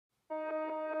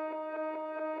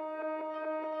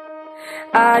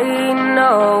I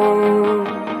know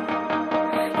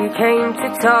you came to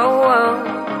talk.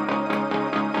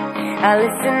 I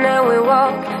listen and we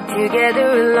walk together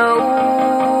alone.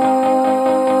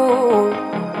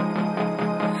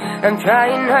 I'm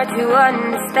trying hard to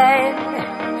understand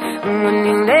when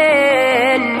you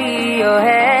lend me your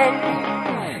hand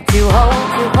to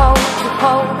hold,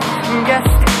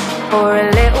 just for a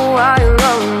little while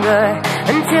longer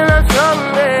until I'm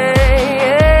stronger.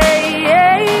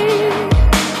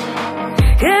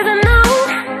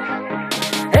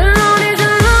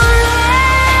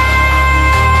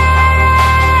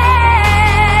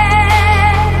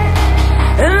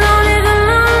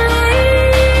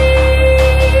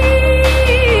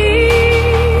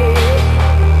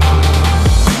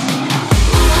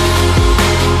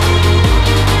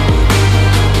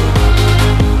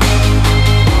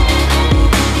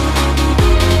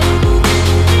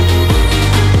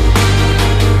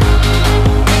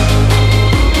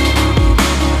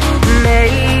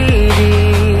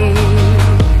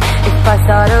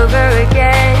 Start over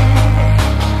again,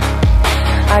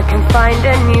 I can find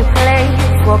a new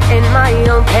place, walk in my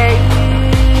own pace.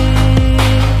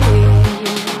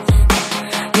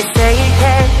 You say you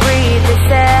can't breathe this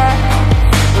air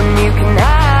when you can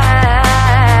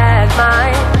have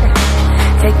mine.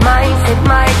 Take mine, take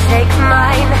mine, take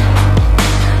mine.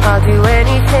 I'll do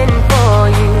anything for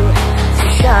you to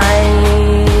shine.